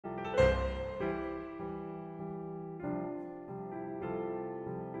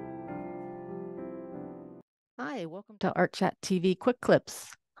Hi, welcome to ACTV Quick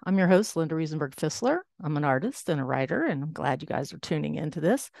Clips. I'm your host, Linda Riesenberg Fisler. I'm an artist and a writer, and I'm glad you guys are tuning into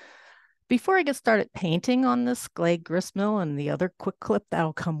this. Before I get started painting on this Glade grist mill and the other quick clip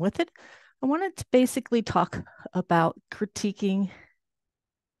that'll come with it, I wanted to basically talk about critiquing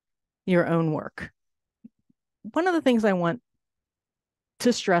your own work. One of the things I want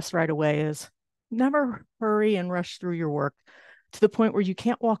to stress right away is never hurry and rush through your work to the point where you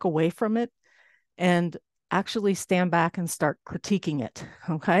can't walk away from it and actually stand back and start critiquing it.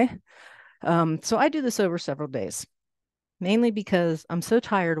 Okay. So I do this over several days, mainly because I'm so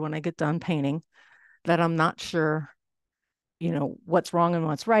tired when I get done painting that I'm not sure, what's wrong and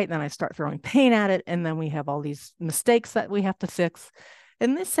what's right. Then I start throwing paint at it. And then we have all these mistakes that we have to fix.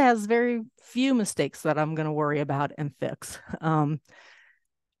 And this has very few mistakes that I'm going to worry about and fix. I,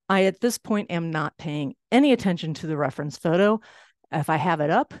 at this point, am not paying any attention to the reference photo. If I have it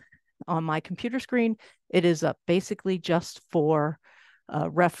up on my computer screen, it is up basically just for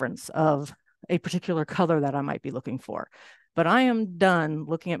reference of a particular color that I might be looking for. But I am done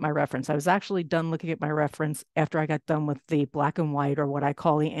looking at my reference. I was actually done looking at my reference after I got done with the black and white, or what I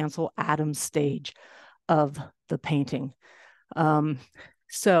call the Ansel Adams stage of the painting.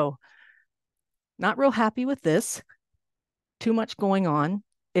 So not real happy with this. Too much going on.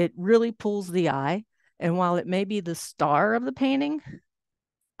 It really pulls the eye. And while it may be the star of the painting,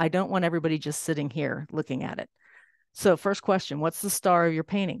 I don't want everybody just sitting here looking at it. So first question, what's the star of your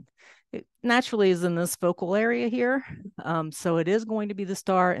painting? It naturally is in this focal area here. So it is going to be the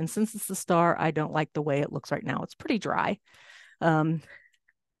star. And since it's the star, I don't like the way it looks right now. It's pretty dry. But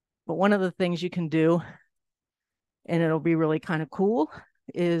one of the things you can do, and it'll be really kind of cool,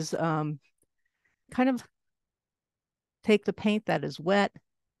 is kind of take the paint that is wet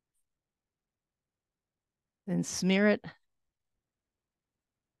and smear it.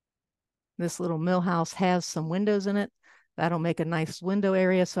 This little mill house has some windows in it. That'll make a nice window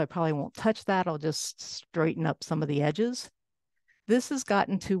area, so I probably won't touch that. I'll just straighten up some of the edges. This has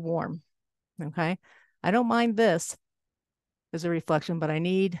gotten too warm, okay? I don't mind this as a reflection, but I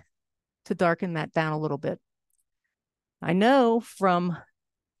need to darken that down a little bit. I know from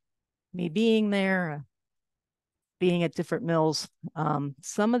me being there, being at different mills,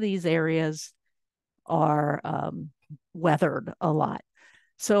 some of these areas are weathered a lot.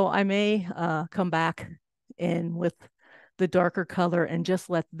 So I may come back in with the darker color and just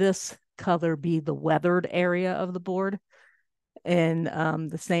let this color be the weathered area of the board. And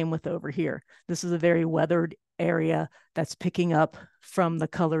the same with over here. This is a very weathered area that's picking up from the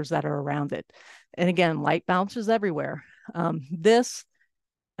colors that are around it. And again, light bounces everywhere. I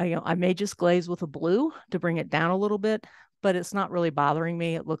may just glaze with a blue to bring it down a little bit, but it's not really bothering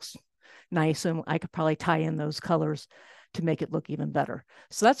me. It looks nice, and I could probably tie in those colors to make it look even better.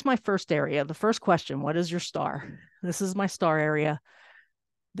 So that's my first area. The first question, what is your star? This is my star area.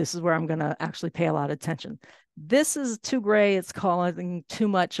 This is where I'm going to actually pay a lot of attention. This is too gray. It's causing too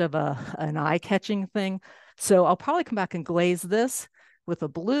much of an eye-catching thing. So I'll probably come back and glaze this with a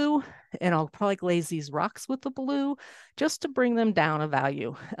blue, and I'll probably glaze these rocks with the blue just to bring them down a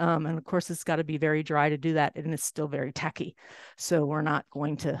value. And of course, it's got to be very dry to do that, and it's still very tacky. So we're not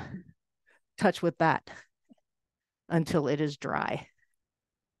going to touch with that until it is dry.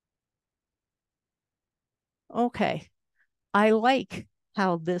 Okay, I like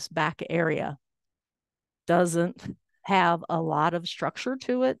how this back area doesn't have a lot of structure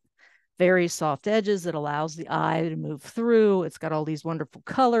to it. Very soft edges. It allows the eye to move through. It's got all these wonderful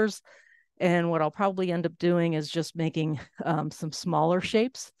colors. And what I'll probably end up doing is just making some smaller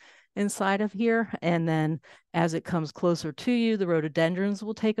shapes inside of here. And then as it comes closer to you, the rhododendrons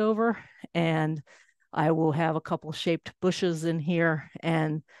will take over, and I will have a couple shaped bushes in here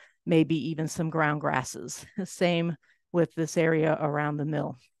and maybe even some ground grasses. Same with this area around the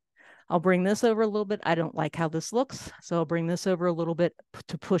mill. I'll bring this over a little bit. I don't like how this looks, so I'll bring this over a little bit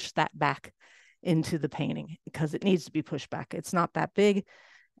to push that back into the painting, because it needs to be pushed back. It's not that big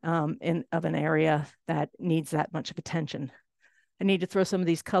of an area that needs that much of attention. I need to throw some of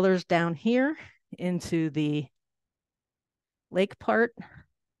these colors down here into the lake part.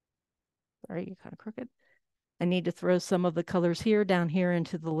 Sorry, you're kind of crooked. I need to throw some of the colors here down here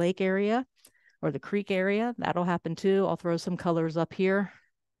into the lake area or the creek area. That'll happen too. I'll throw some colors up here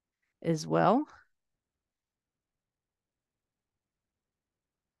as well.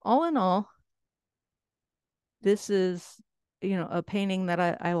 All in all, this is, a painting that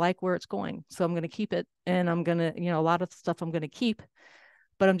I like where it's going. So I'm going to keep it, and I'm going to, a lot of stuff I'm going to keep,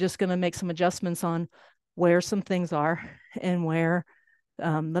 but I'm just going to make some adjustments on where some things are and where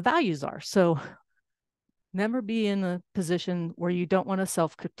the values are. So never be in a position where you don't want to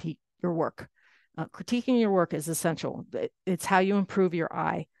self-critique your work. Critiquing your work is essential. It's how you improve your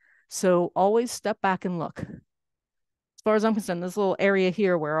eye. So always step back and look. As far as I'm concerned, this little area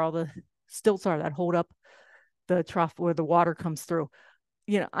here where all the stilts are that hold up the trough where the water comes through,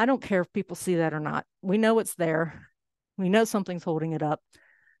 I don't care if people see that or not. We know it's there. We know something's holding it up.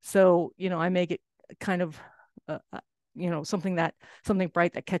 So, I make it kind of, something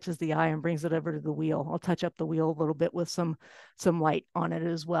bright that catches the eye and brings it over to the wheel. I'll touch up the wheel a little bit with some light on it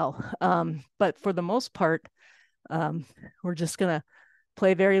as well. But for the most part, we're just gonna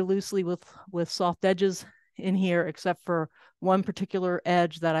play very loosely with soft edges in here, except for one particular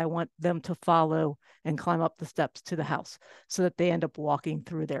edge that I want them to follow and climb up the steps to the house so that they end up walking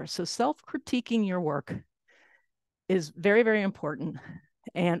through there. So self-critiquing your work is very, very important.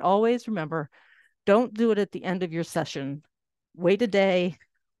 And always remember, don't do it at the end of your session. Wait a day,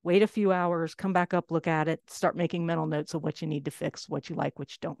 wait a few hours, come back up, look at it, start making mental notes of what you need to fix, what you like,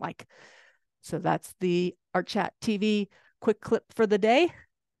 what you don't like. So that's the Art Chat TV quick clip for the day.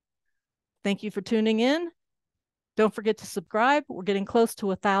 Thank you for tuning in. Don't forget to subscribe. We're getting close to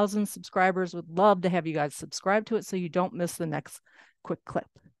 1,000 subscribers. Would love to have you guys subscribe to it so you don't miss the next quick clip.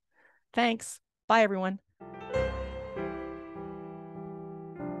 Thanks. Bye, everyone.